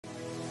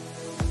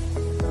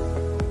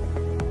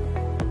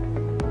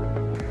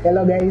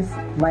Hello guys,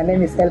 my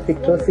name is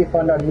Elfic Trosi,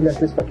 founder of Million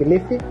Trees for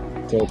Kilifi.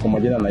 So kwa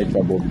majina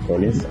naitwa Bobby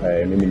Collins,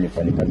 mimi ni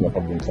mfanyikazi hapa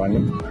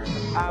Buntwani.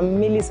 I'm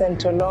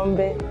Millicent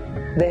Olombe,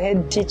 the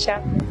head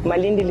teacher,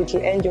 Malindi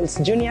Little Angels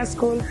Junior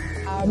School.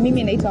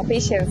 Mimi naitwa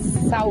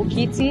Patience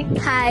Saukiti.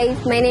 Hi,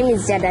 my name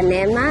is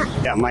Jadanema.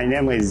 Yeah, my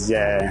name is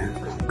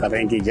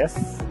Karengi Jeff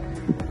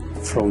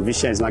from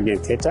Visions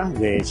Magnet Theatre,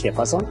 the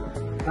chairperson.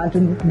 And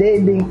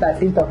today being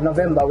 13th of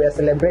November, we are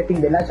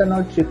celebrating the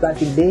National Tree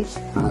Planting Day.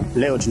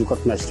 Leo tulikuwa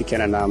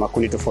tunashirikiana na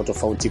makundi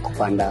tofauti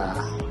kupanda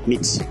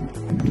miti.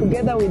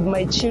 Together with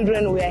my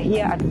children, we are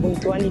here at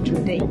Buntwani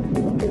today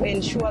to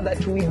ensure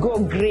that we go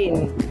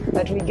green,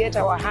 that we get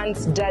our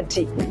hands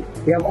dirty.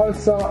 We have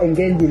also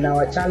engaged in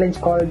our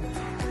challenge called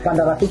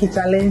Panda Rafiki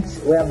Challenge,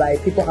 whereby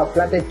people have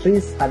planted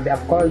trees and they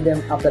have called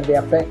them after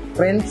their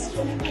friends,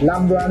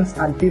 loved ones,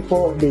 and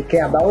people they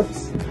care about.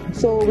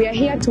 So we are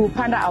here to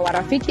Panda our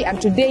Rafiki, and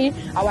today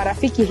our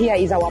Rafiki here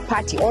is our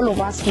party, all of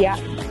us here.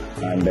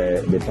 And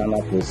the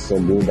turnout was so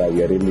good that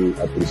we really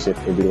appreciate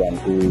everyone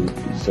who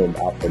showed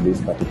up for this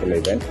particular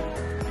event.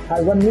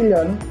 At 1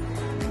 million,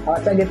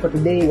 our target for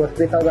today was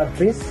 3,000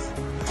 trees.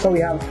 So we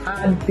have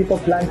had people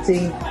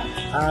planting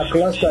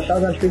close to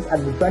 1,000 trees at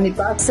the Buntwani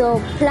Park. So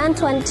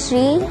plant one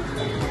tree,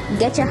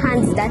 get your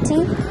hands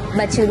dirty,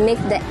 but you'll make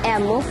the air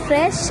more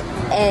fresh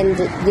and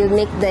you'll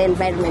make the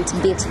environment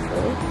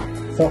beautiful.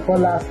 So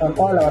follow us on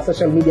all our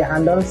social media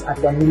handles at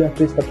 1 million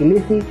trees for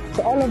Kilifi.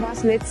 So all of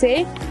us, let's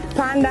say,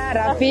 Panda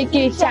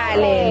Rafiki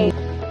Challenge.